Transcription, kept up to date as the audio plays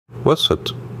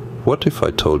What if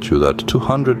I told you that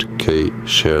 200k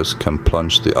shares can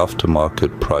plunge the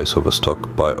aftermarket price of a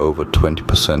stock by over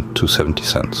 20% to 70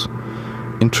 cents?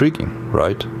 Intriguing,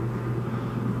 right?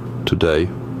 Today,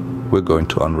 we're going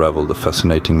to unravel the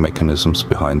fascinating mechanisms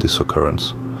behind this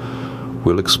occurrence.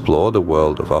 We'll explore the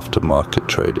world of aftermarket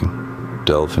trading,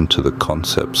 delve into the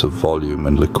concepts of volume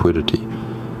and liquidity,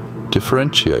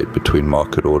 differentiate between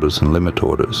market orders and limit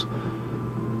orders,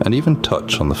 and even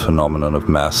touch on the phenomenon of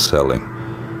mass selling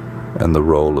and the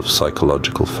role of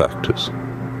psychological factors.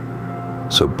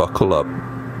 So buckle up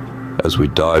as we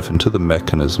dive into the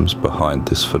mechanisms behind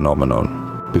this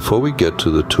phenomenon. Before we get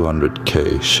to the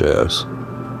 200k shares,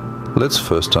 let's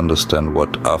first understand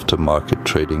what aftermarket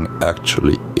trading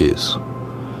actually is.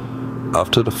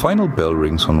 After the final bell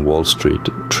rings on Wall Street,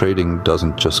 trading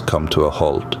doesn't just come to a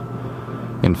halt.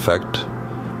 In fact,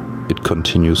 it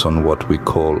continues on what we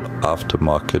call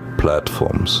aftermarket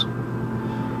platforms.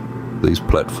 These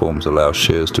platforms allow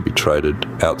shares to be traded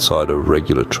outside of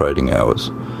regular trading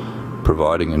hours,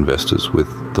 providing investors with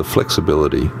the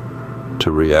flexibility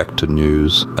to react to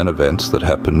news and events that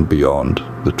happen beyond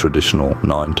the traditional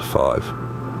 9 to 5.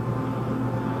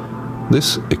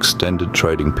 This extended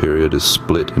trading period is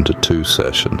split into two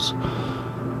sessions.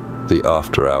 The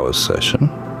after-hours session,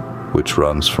 which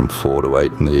runs from 4 to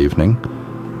 8 in the evening,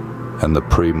 and the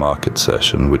pre-market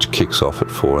session, which kicks off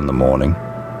at 4 in the morning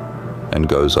and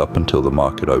goes up until the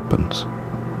market opens.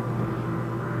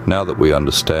 Now that we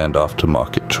understand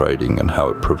aftermarket trading and how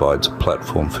it provides a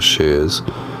platform for shares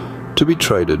to be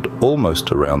traded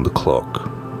almost around the clock,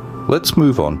 let's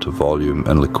move on to volume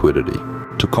and liquidity.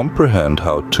 To comprehend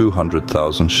how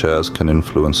 200,000 shares can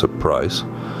influence a price,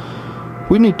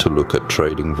 we need to look at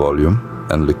trading volume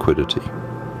and liquidity.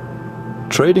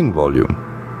 Trading volume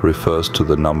refers to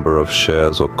the number of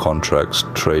shares or contracts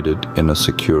traded in a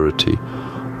security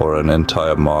or an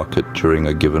entire market during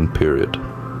a given period.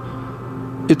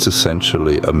 It's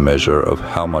essentially a measure of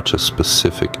how much a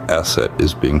specific asset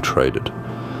is being traded.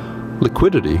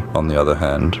 Liquidity, on the other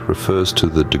hand, refers to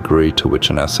the degree to which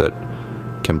an asset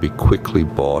can be quickly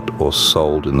bought or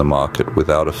sold in the market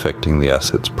without affecting the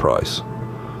asset's price.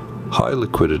 High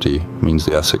liquidity means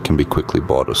the asset can be quickly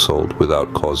bought or sold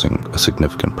without causing a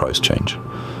significant price change.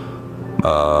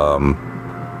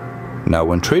 Now,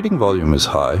 when trading volume is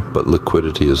high but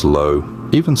liquidity is low,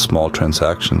 even small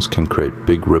transactions can create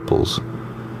big ripples.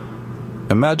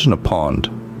 Imagine a pond.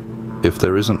 If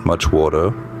there isn't much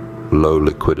water, low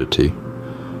liquidity,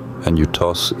 and you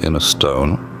toss in a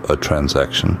stone, a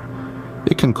transaction,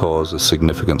 it can cause a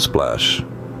significant splash,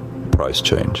 price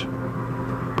change.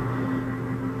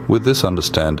 With this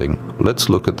understanding, let's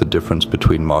look at the difference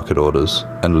between market orders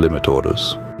and limit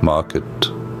orders.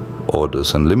 Market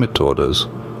orders and limit orders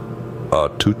are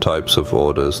two types of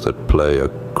orders that play a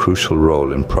crucial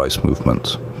role in price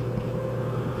movements.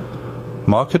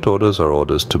 Market orders are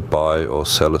orders to buy or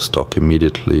sell a stock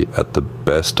immediately at the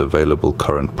best available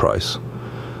current price.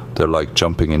 They're like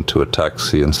jumping into a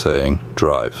taxi and saying,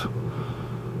 "Drive."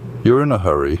 You're in a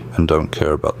hurry and don't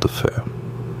care about the fare.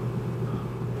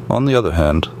 On the other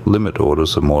hand, limit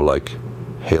orders are more like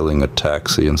hailing a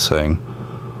taxi and saying,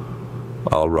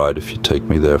 "I'll ride if you take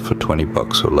me there for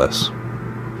 $20 or less."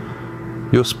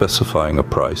 You're specifying a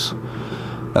price,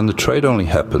 and the trade only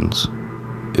happens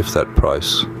if that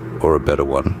price, or a better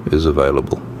one, is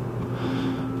available.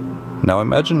 Now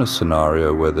imagine a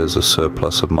scenario where there's a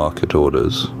surplus of market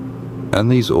orders, and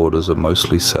these orders are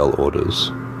mostly sell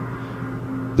orders.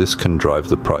 This can drive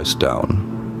the price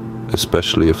down,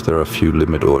 especially if there are few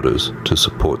limit orders to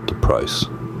support the price.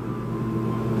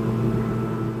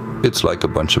 It's like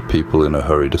a bunch of people in a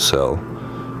hurry to sell,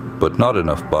 but not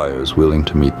enough buyers willing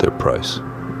to meet their price.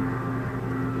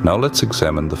 Now let's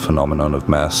examine the phenomenon of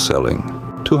mass selling.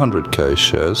 200k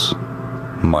shares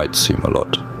might seem a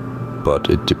lot, but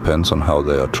it depends on how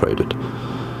they are traded.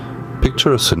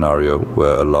 Picture a scenario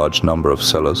where a large number of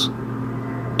sellers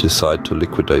decide to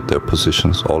liquidate their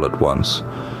positions all at once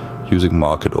using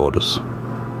market orders.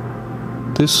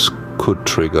 This could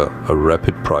trigger a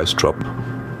rapid price drop,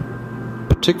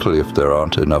 particularly if there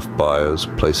aren't enough buyers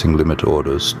placing limit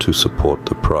orders to support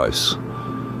the price.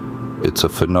 It's a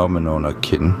phenomenon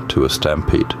akin to a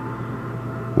stampede,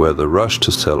 where the rush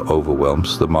to sell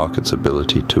overwhelms the market's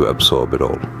ability to absorb it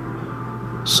all.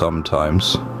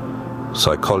 Sometimes,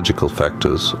 psychological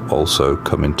factors also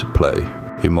come into play.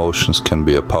 Emotions can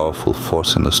be a powerful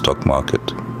force in the stock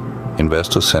market.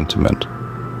 Investor sentiment,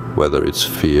 whether it's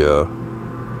fear,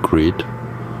 greed,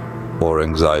 or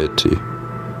anxiety,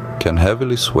 can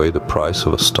heavily sway the price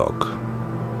of a stock.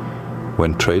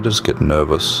 When traders get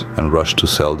nervous and rush to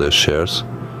sell their shares,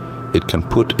 it can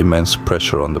put immense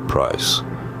pressure on the price,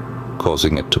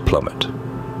 causing it to plummet.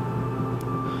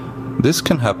 This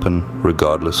can happen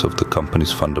regardless of the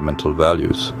company's fundamental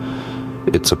values.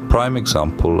 It's a prime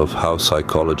example of how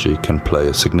psychology can play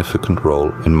a significant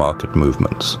role in market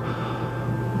movements.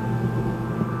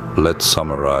 Let's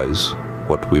summarize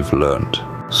what we've learned.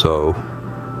 So,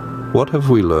 what have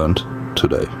we learned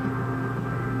today?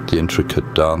 The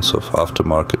intricate dance of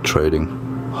aftermarket trading,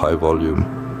 high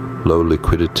volume, low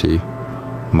liquidity,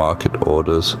 market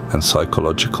orders, and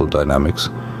psychological dynamics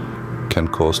can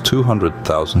cause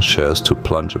 200,000 shares to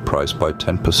plunge a price by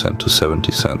 10% to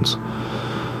 70 cents.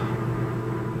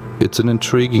 It's an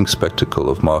intriguing spectacle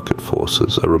of market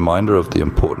forces, a reminder of the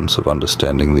importance of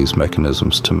understanding these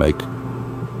mechanisms to make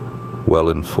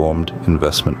well-informed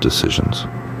investment decisions.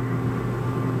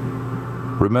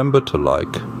 Remember to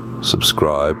like,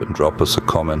 subscribe, and drop us a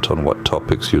comment on what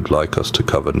topics you'd like us to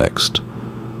cover next.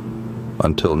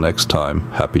 Until next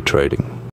time, happy trading.